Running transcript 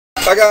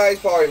Hi guys,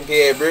 Paul from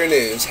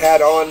PABrewNews.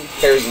 Hat on,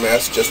 hair's a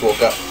mess, just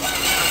woke up.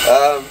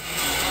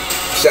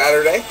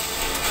 Saturday,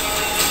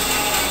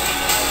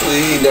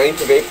 the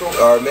 9th of April,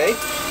 or May.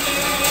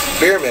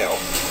 Beer mail.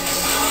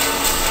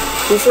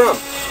 Who's from?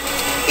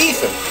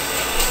 Ethan.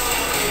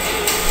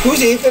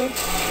 Who's Ethan?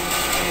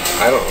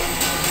 I don't know.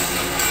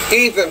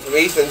 Ethan from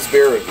Ethan's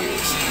Beer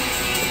Reviews.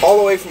 All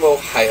the way from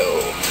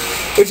Ohio.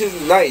 Which is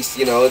nice,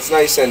 you know, it's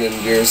nice sending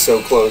beers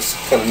so close,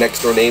 kind of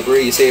next door neighbor.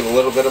 You save a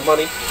little bit of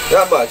money.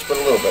 Not much, but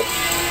a little bit.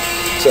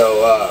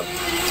 So,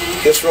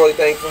 just really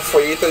thankful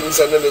for Ethan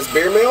sending his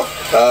beer mail.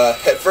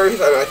 At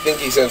first, I think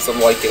he sent some,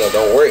 like, you know,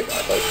 don't worry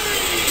about it. Like,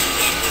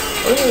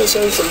 I'm going to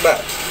send some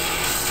back.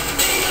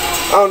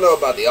 I don't know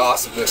about the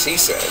awesomeness he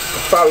said.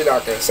 I'm probably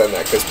not going to send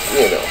that because,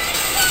 you know,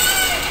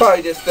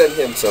 probably just send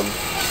him some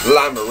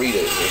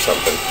limeritas or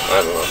something.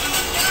 I don't know.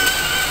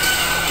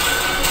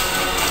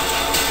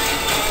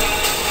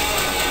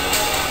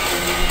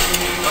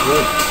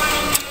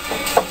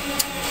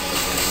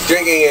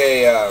 Drinking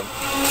a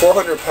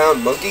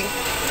 400-pound monkey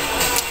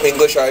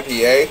English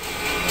IPA.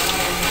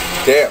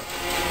 Damn.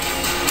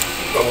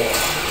 Oh.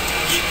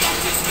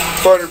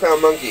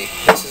 400-pound monkey.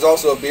 This is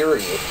also a beer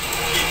review.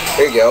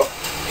 There you go.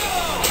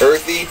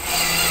 Earthy,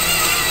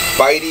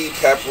 bitey,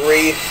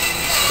 peppery,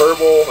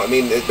 herbal. I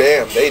mean,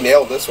 bam, they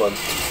nailed this one.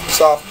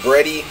 Soft,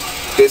 bready,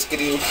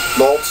 biscuity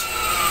malts.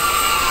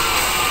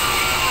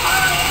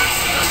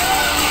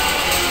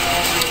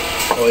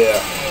 Oh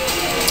yeah.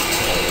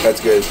 That's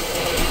good.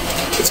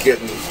 It's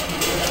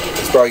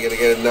probably going to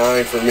get a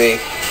 9 for me.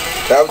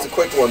 That was a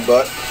quick one,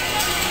 but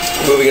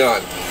moving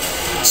on.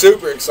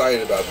 Super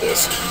excited about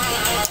this.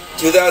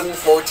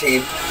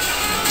 2014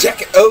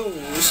 Jack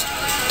O's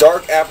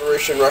Dark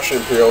Apparition Russian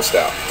Imperial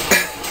Stout.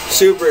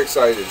 Super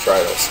excited to try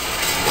this.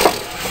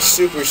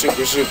 Super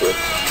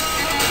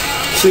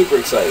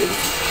excited.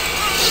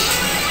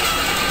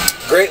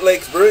 Great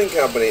Lakes Brewing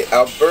Company,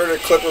 Alberta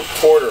Clipper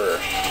Porter.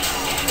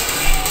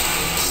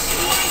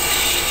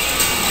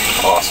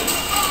 Awesome.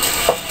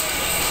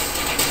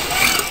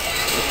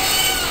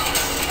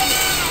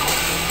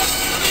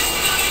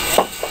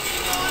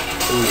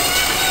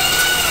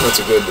 That's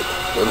a good.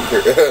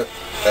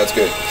 That's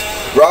good.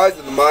 Rise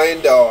of the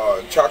Mind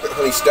Chocolate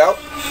Honey Stout.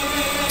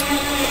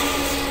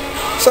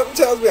 Something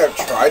tells me I've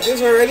tried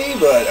this already,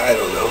 but I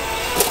don't know.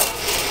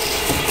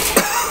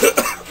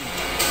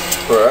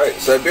 Alright,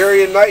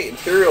 Siberian Night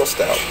Imperial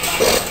Stout.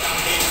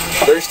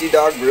 Thirsty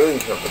Dog Brewing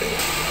Company.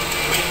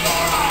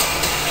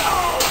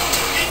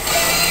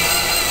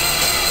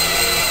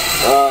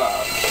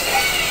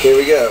 Here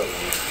we go.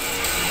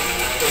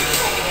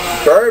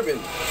 Bourbon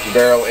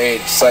Barrel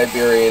Aged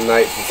Siberian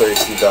Night from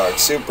Thirsty Dog.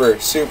 Super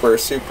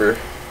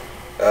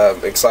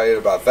excited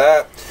about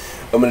that.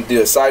 I'm going to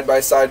do a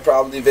side-by-side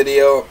probably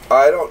video.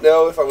 I don't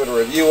know if I'm going to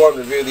review one,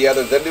 review the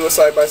other, then do a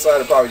side-by-side.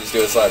 I'll probably just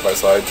do a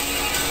side-by-side.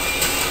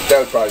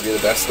 That would probably be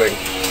the best thing.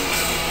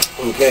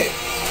 Okay.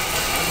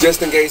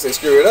 Just in case I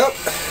screw it up,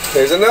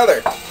 there's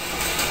another.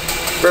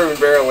 Bourbon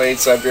Barrel Aged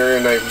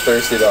Siberian Night from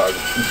Thirsty Dog.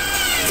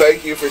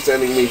 Thank you for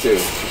sending me two.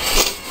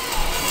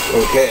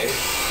 Okay.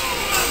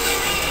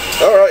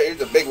 Alright,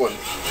 here's a big one.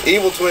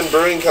 Evil Twin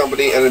Brewing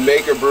Company and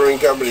Omega Brewing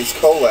Company's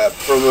collab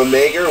from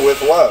Omega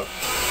with Love.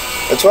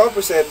 A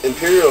 12%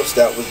 Imperial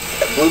Stout with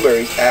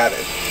blueberries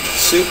added.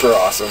 Super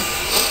awesome.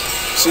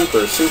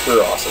 Super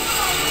awesome.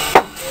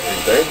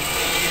 Okay.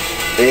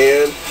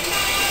 And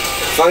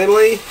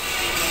finally,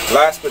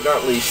 last but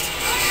not least,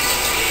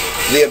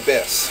 The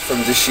Abyss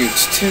from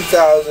Deschutes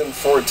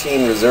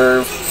 2014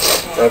 Reserve.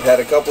 I've had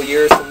a couple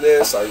years from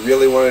this. I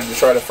really wanted to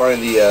try to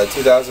find the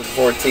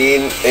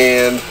 2014,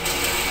 and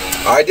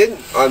I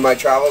didn't. On my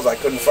travels, I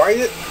couldn't find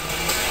it.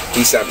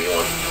 He sent me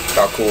one.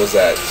 How cool is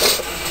that?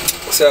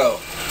 So,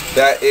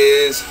 that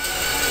is,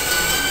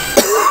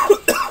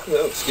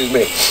 oh, excuse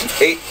me,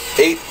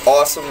 eight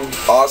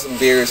awesome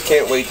beers.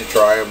 Can't wait to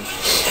try them.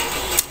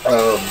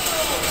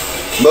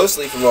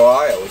 Mostly from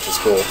Ohio, which is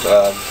cool.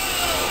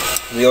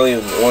 The only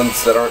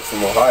ones that aren't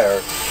from Ohio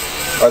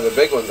are the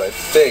big ones, I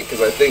think,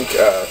 because I think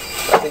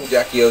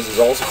Jackie O's is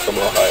also from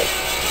Ohio.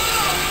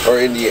 Or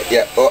India,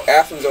 yeah, oh,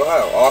 Athens,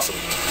 Ohio, awesome,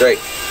 great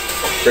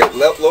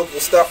local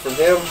stuff from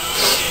him,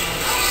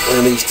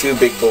 and these two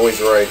big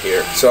boys right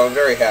here, so I'm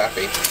very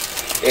happy,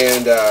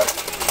 and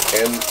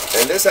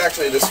this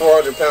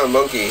 400-pound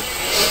monkey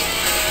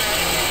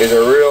is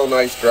a real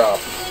nice drop,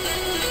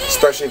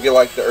 especially if you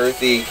like the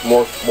earthy,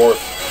 more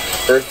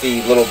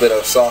earthy, little bit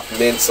of soft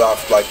mint,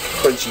 like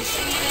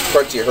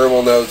crunchy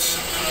herbal notes,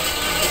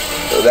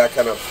 that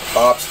kind of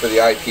hops for the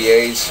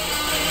IPAs.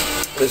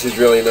 This is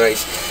really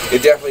nice.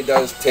 It definitely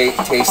does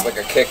taste like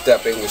a kicked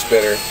up English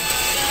bitter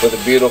with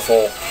a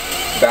beautiful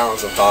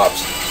balance of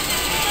hops.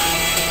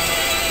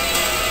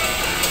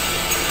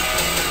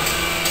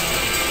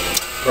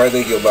 I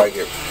think you'll like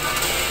it.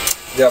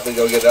 Definitely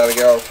go get that a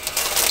go.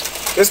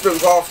 This has been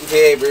Paul from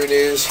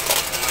PABrewNews.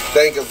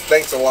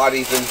 Thanks a lot,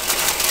 Ethan.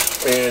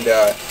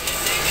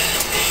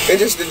 And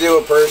just to do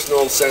a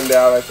personal send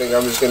out, I think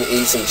I'm just going to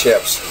eat some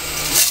chips.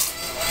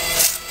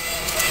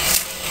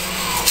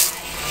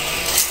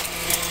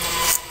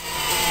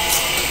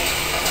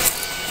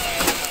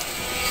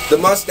 The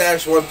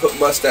mustache one put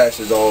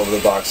mustaches all over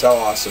the box. How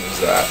awesome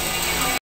is that?